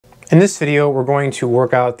In this video, we're going to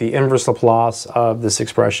work out the inverse Laplace of this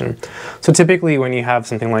expression. So typically when you have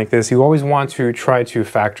something like this, you always want to try to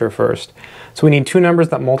factor first. So we need two numbers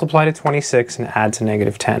that multiply to 26 and add to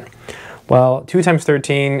negative 10. Well, 2 times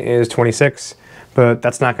 13 is 26, but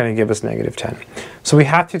that's not going to give us negative 10. So we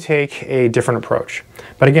have to take a different approach.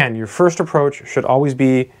 But again, your first approach should always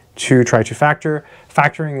be to try to factor.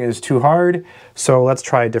 Factoring is too hard, so let's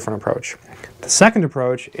try a different approach. The second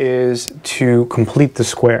approach is to complete the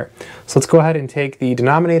square. So let's go ahead and take the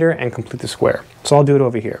denominator and complete the square. So I'll do it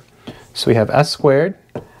over here. So we have s squared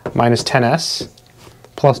minus 10s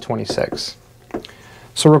plus 26.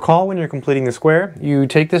 So recall when you're completing the square, you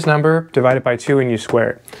take this number, divide it by 2, and you square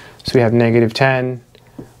it. So we have negative 10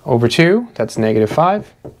 over 2, that's negative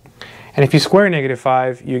 5. And if you square negative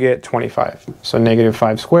 5, you get 25. So negative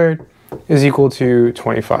 5 squared is equal to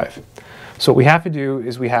 25. So what we have to do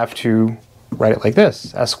is we have to write it like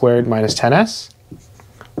this, s squared minus 10s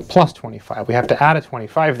plus 25. We have to add a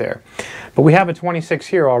 25 there. But we have a 26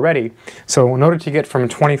 here already. So in order to get from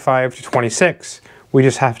 25 to 26, we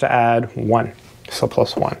just have to add 1, so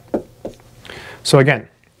plus 1. So again,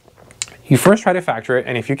 you first try to factor it,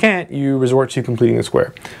 and if you can't, you resort to completing the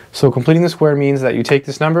square. So completing the square means that you take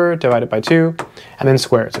this number, divide it by 2, and then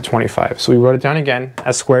square it, so 25. So we wrote it down again,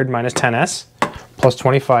 s squared minus 10s plus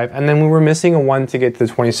 25, and then we were missing a 1 to get to the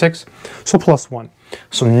 26, so plus 1.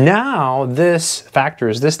 So now this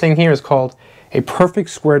factors, this thing here is called a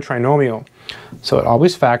perfect square trinomial. So it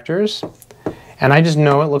always factors, and I just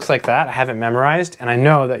know it looks like that. I have it memorized, and I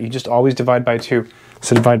know that you just always divide by 2.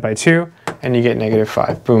 So divide by 2, and you get negative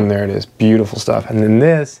 5. Boom, there it is. Beautiful stuff. And then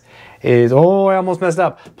this is, oh, I almost messed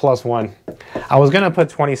up, plus 1. I was going to put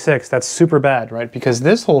 26. That's super bad, right? Because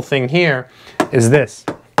this whole thing here is this.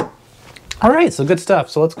 All right, so good stuff.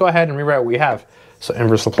 So let's go ahead and rewrite what we have. So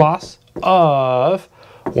inverse Laplace of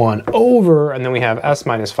 1 over, and then we have s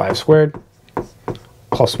minus 5 squared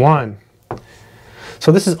plus 1.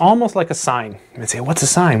 So this is almost like a sine. You might say, what's a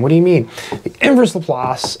sine? What do you mean? The inverse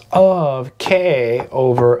Laplace of k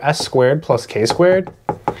over s squared plus k squared.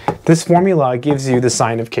 This formula gives you the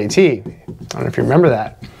sine of kt. I don't know if you remember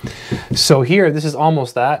that. So here, this is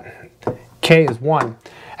almost that. K is 1,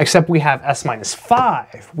 except we have s minus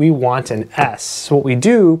 5. We want an s. So what we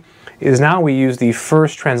do is now we use the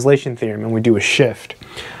first translation theorem and we do a shift.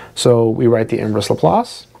 So we write the inverse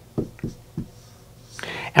Laplace.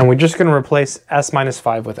 And we're just going to replace s minus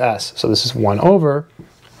 5 with s. So this is 1 over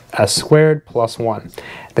s squared plus 1.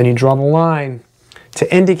 Then you draw the line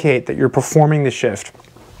to indicate that you're performing the shift.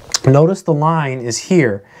 Notice the line is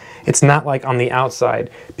here. It's not like on the outside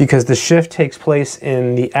because the shift takes place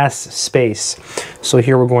in the s space. So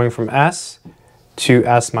here we're going from s to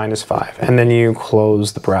s minus 5. And then you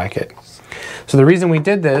close the bracket. So the reason we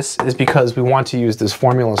did this is because we want to use this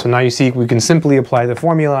formula. So now you see we can simply apply the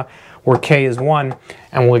formula where k is 1,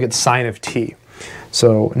 and we'll get sine of t.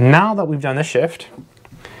 So now that we've done the shift,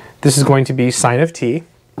 this is going to be sine of t.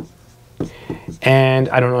 And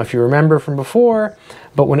I don't know if you remember from before,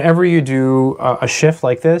 but whenever you do a shift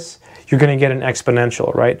like this, you're going to get an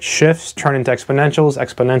exponential, right? Shifts turn into exponentials,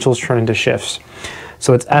 exponentials turn into shifts.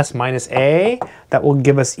 So it's s minus a, that will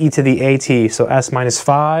give us e to the at. So s minus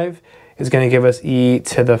 5 is going to give us e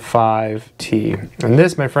to the 5t. And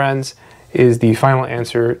this, my friends, is the final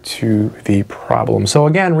answer to the problem. So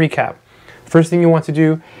again, recap. First thing you want to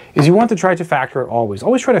do is you want to try to factor it always.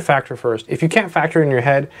 Always try to factor first. If you can't factor it in your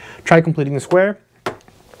head, try completing the square.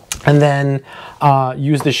 And then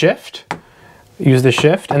use the shift. Use the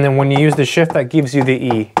shift. And then when you use the shift, that gives you the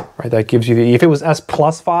e. Right? That gives you the e. If it was s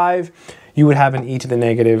plus 5, you would have an e to the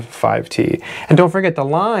negative 5t. And don't forget, the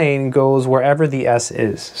line goes wherever the s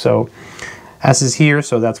is. So s is here,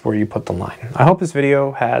 so that's where you put the line. I hope this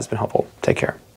video has been helpful. Take care.